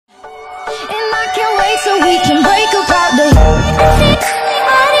And I can't wait so we can break apart the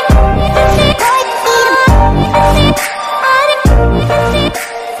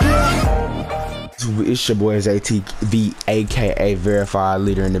It's your boy YT, aka Verified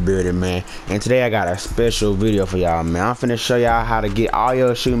Leader in the building, man. And today I got a special video for y'all, man. I'm finna show y'all how to get all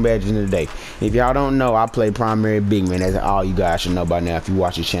your shooting badges in today. If y'all don't know, I play primary big man. That's all you guys should know by now if you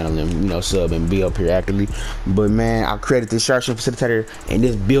watch the channel and, you know, sub and be up here actively. But man, I created this instruction facilitator, and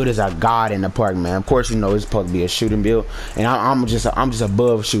this build is a god in the park, man. Of course, you know it's supposed to be a shooting build, and I'm just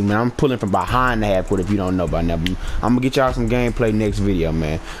above shooting, man. I'm pulling from behind the half court if you don't know by now. I'm gonna get y'all some gameplay next video,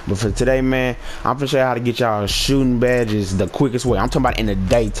 man. But for today, man, I'm finna show you how to get y'all shooting badges the quickest way. I'm talking about in the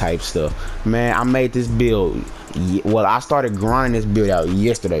day type stuff, man. I made this build. Well, I started grinding this build out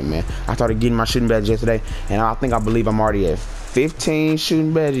yesterday, man. I started getting my shooting badges yesterday, and I believe I'm already at 15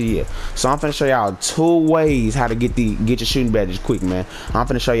 shooting badges. Yeah, so I'm finna show y'all 2 ways how to get your shooting badges quick, man. I'm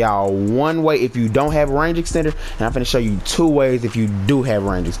finna show y'all 1 way if you don't have range extender, and I'm finna show you 2 ways if you do have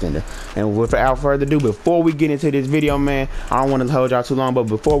range extender. And without further ado, before we get into this video, man, I don't want to hold y'all too long, but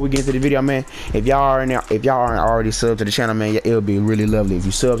before we get into the video, man, if y'all aren't already subbed to the channel, man, it would be really lovely if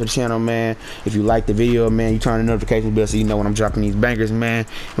you sub to the channel, man. If you like the video, man, you turn the notification bell so you know when I'm dropping these bangers, man.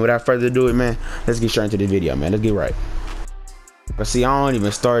 And without further ado, man, let's get straight into the video, man. Let's get right. But see, I don't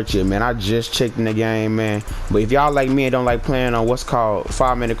even start yet, man. I just checked in the game, man. But if y'all like me and don't like playing on what's called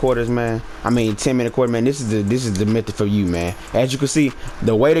 5-minute quarters, man, I mean 10-minute quarter, man, this is the method for you, man. As you can see,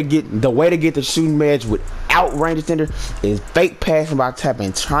 the way to get the shooting badge without range extender is fake passing by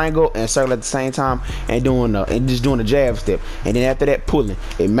tapping triangle and circle at the same time and just doing the jab step, and then after that pulling.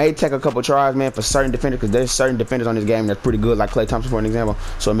 It may take a couple tries, man, for certain defenders, because there's certain defenders on this game that's pretty good, like Klay Thompson for an example.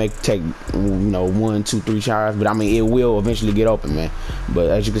 So it may take, you know, 1, 2, 3 tries, but I mean it will eventually get open, man.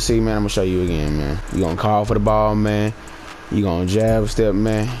 But as you can see, man, I'm gonna show you again, man. You gonna call for the ball, man. You gonna jab step,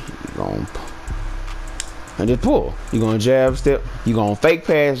 man. You gonna and just pull. You gonna jab step. You gonna fake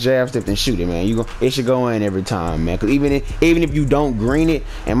pass, jab step, and shoot it, man. It should go in every time, man. Cause even if you don't green it,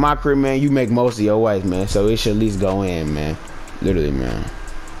 in my career, man, you make most of your ways, man. So it should at least go in, man. Literally, man.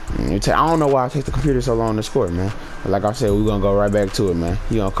 I don't know why it takes the computer so long to score, man. But like I said, we're gonna go right back to it, man.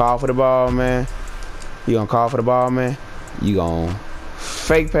 You gonna call for the ball, man. You gonna call for the ball, man. You gonna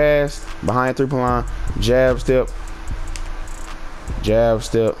fake pass behind 3-point line, jab step,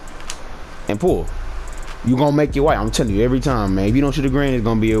 and pull. You gonna make your white. I'm telling you every time, man. If you don't shoot a green, it's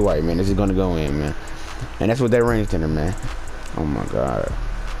gonna be a white, man. This is gonna go in, man. And that's what that range tender, man. Oh my god.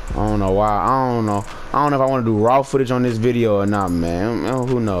 I don't know why. I don't know if I want to do raw footage on this video or not, man.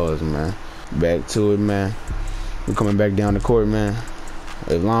 Who knows, man. Back to it, man. We're coming back down the court, man.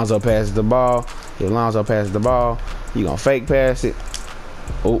 If Lonzo passes the ball, you gonna fake pass it.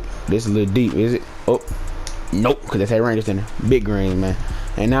 Oh, this is a little deep, is it? Oh, nope, because that's a range extender. Big green, man.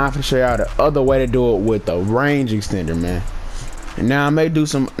 And now I'm gonna show y'all the other way to do it with the range extender, man. And now I may do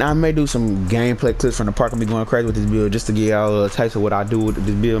some gameplay clips from the park. I'll be going crazy with this build just to give y'all a taste of what I do with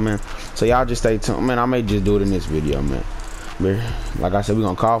this build, man. So y'all just stay tuned, man. I may just do it in this video, man. But like I said, we're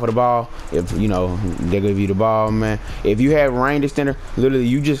gonna call for the ball. If you know they give you the ball, man. If you have range extender, literally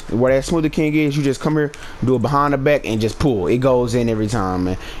you just where that smoother king is, you just come here, do it behind the back, and just pull. It goes in every time,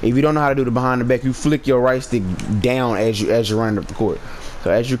 man. If you don't know how to do the behind the back, you flick your right stick down as you're running up the court. So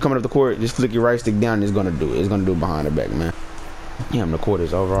as you're coming up the court, just flick your right stick down, and it's gonna do it. It's gonna do it behind the back, man. Yeah, the court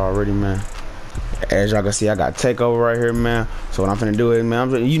is over already, man. As y'all can see, I got takeover right here, man. So what I'm finna do is, man,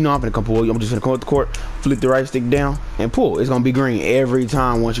 I'm finna come pull. I'm just finna come up the court, flick the right stick down, and pull. It's gonna be green every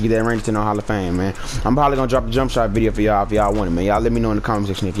time once you get that range to know Hall of Fame, man. I'm probably gonna drop a jump shot video for y'all if y'all want it, man. Y'all let me know in the comment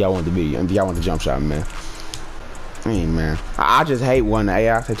section if y'all want the video, if y'all want the jump shot, man. Hey, man, I just hate when the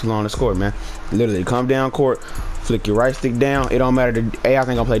AI take too long to score, man. Literally, come down court, flick your right stick down. It don't matter. The AI ain't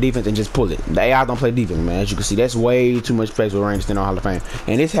gonna play defense and just pull it. The AI don't play defense, man. As you can see, that's way too much space with range extender on Hall of Fame.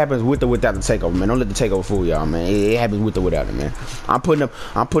 And this happens with or without the takeover, man. Don't let the takeover fool y'all, man. It happens with or without it, man. I'm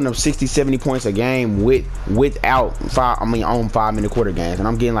putting up 60, 70 points a game without on 5-minute quarter games, and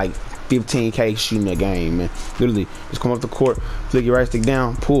I'm getting like 15K shooting a game, man. Literally, just come up the court, flick your right stick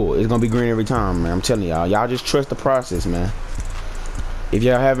down, pull. It's gonna be green every time, man. I'm telling y'all. Y'all just trust the process, man. If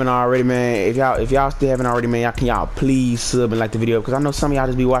y'all haven't already, man, if y'all still haven't already, man, y'all please sub and like the video, because I know some of y'all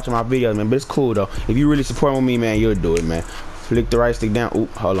just be watching my videos, man. But it's cool though. If you really support with me, man, you'll do it, man. Flick the right stick down.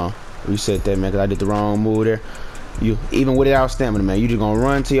 Oop, hold on. Reset that, man, because I did the wrong move there. You even without stamina, man, you just gonna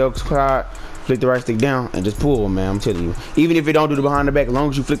run to your squad, flick the right stick down, and just pull, man. I'm telling you. Even if it don't do the behind the back, as long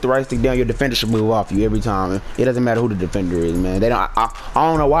as you flick the right stick down, your defender should move off you every time, man. It doesn't matter who the defender is, man. They don't. I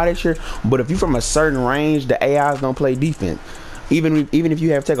don't know why this year, but if you from a certain range, the AIs don't play defense. Even if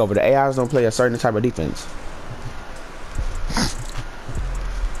you have takeover, the AIs don't play a certain type of defense.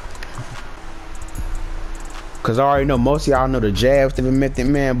 Cause I already know most of y'all know the jab stiffing method,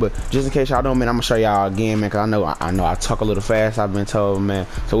 man. But just in case y'all don't, man, I'm gonna show y'all again, man. Cause I know I talk a little fast. I've been told, man.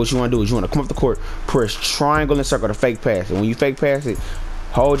 So what you wanna do is you wanna come up the court, press triangle and circle to fake pass it. When you fake pass it,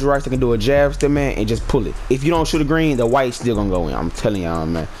 hold your right stick and do a jab step, man, and just pull it. If you don't shoot a green, the white's still gonna go in. I'm telling y'all,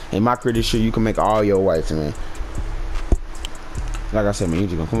 man. In my career this year, you can make all your whites, man. Like I said, man, you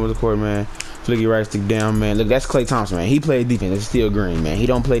just gonna come up the court, man. Flick your right stick down, man. Look, that's Klay Thompson, man. He played defense. It's still green, man. He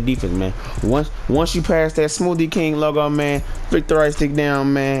don't play defense, man. Once you pass that Smoothie King logo, man, flick the right stick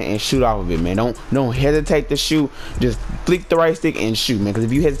down, man, and shoot off of it, man. Don't hesitate to shoot. Just flick the right stick and shoot, man. Because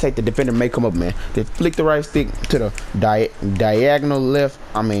if you hesitate, the defender may come up, man. Just flick the right stick to the diagonal left.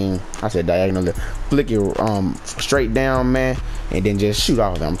 I said diagonal left. Flick it straight down, man, and then just shoot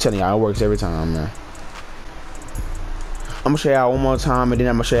off of it. I'm telling y'all, it works every time, man. I'm gonna show y'all one more time, and then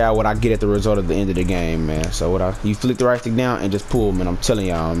I'm gonna show y'all what I get at the result of the end of the game, man. So you flick the right stick down and just pull, man. I'm telling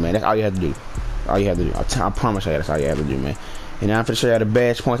y'all, man, that's all you have to do. All you have to do. I promise you, that's all you have to do, man. And now I'm gonna show y'all the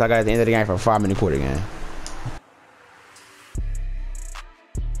badge points I got at the end of the game for a 5-minute quarter game.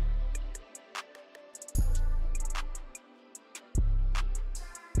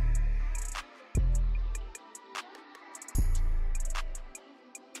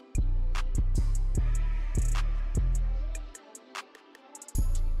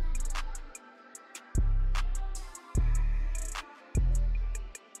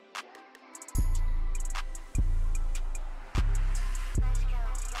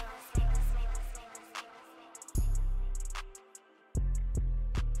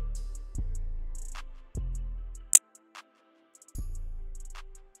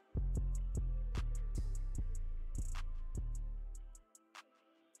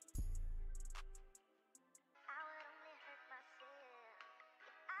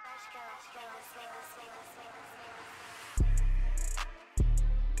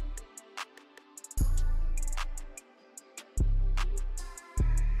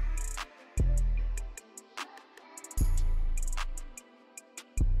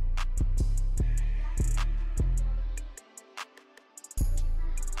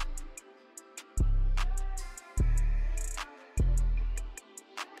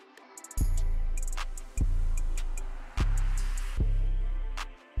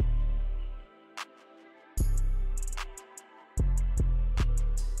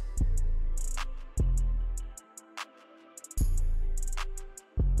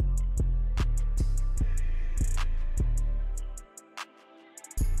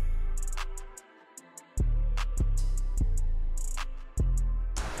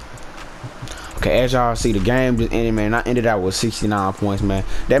 Okay, as y'all see, the game just ended, man. I ended out with 69 points, man.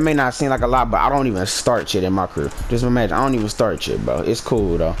 That may not seem like a lot, but I don't even start shit in my career. Just imagine, I don't even start shit, bro. It's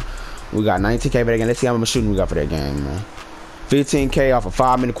cool, though. We got 19K for that game. Let's see how much shooting we got for that game, man. 15K off a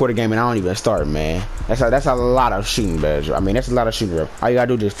 5-minute quarter game, and I don't even start, man. That's a lot of shooting, badge. That's a lot of shooting, bro. All you gotta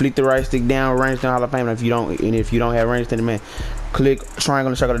do is just flick the right stick down, range down Hall of Fame. If you don't have range, then man, click triangle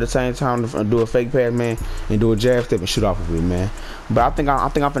and circle at the same time to do a fake pass, man, and do a jab step and shoot off of it, man. But I think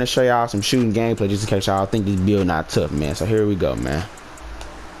I'm gonna show y'all some shooting gameplay just in case y'all think this build not tough, man. So here we go, man.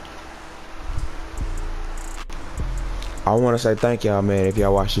 I want to say thank y'all, man, if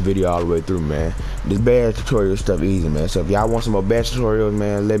y'all watch the video all the way through, man. This badge tutorial stuff easy, man. So if y'all want some more badge tutorials,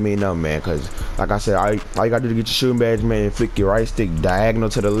 man, let me know, man. Because, like I said, all you got to do to get your shooting badge, man, and flick your right stick diagonal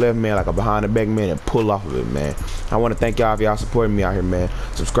to the left, man, like a behind the back, man, and pull off of it, man. I want to thank y'all if y'all supporting me out here, man.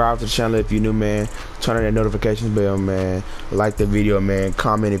 Subscribe to the channel if you're new, man. Turn on that notifications bell, man. Like the video, man.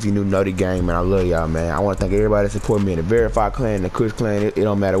 Comment if you're new, know the game, man. I love y'all, man. I want to thank everybody that support me in the Verified Clan, the Kush Clan. It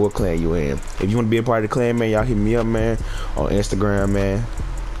don't matter what clan you in. If you want to be a part of the clan, man, y'all hit me up, man. On Instagram, man,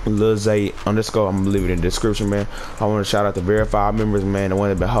 Lil Zay _ I'm gonna leave it in the description, man. I want to shout out the verified members, man, the one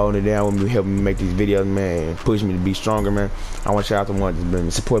that been holding it down with me, helping me make these videos, man, and pushing me to be stronger, man. I want to shout out the ones that's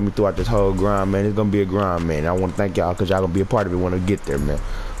been supporting me throughout this whole grind, man. It's gonna be a grind, man. I want to thank y'all because y'all gonna be a part of it when I get there, man.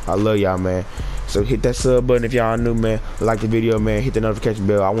 I love y'all, man. So hit that sub button if y'all new, man. Like the video, man. Hit the notification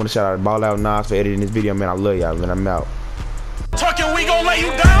bell. I want to shout out YT-Balloutnas for editing this video, man. I love y'all, man. I'm out. Talking, we gon' lay you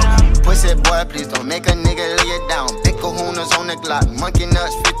down. Pussy boy, please don't make a nigga lay it down. Big kahunas on the Glock, monkey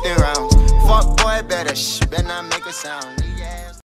nuts 50 rounds. Fuck boy, better not make a sound.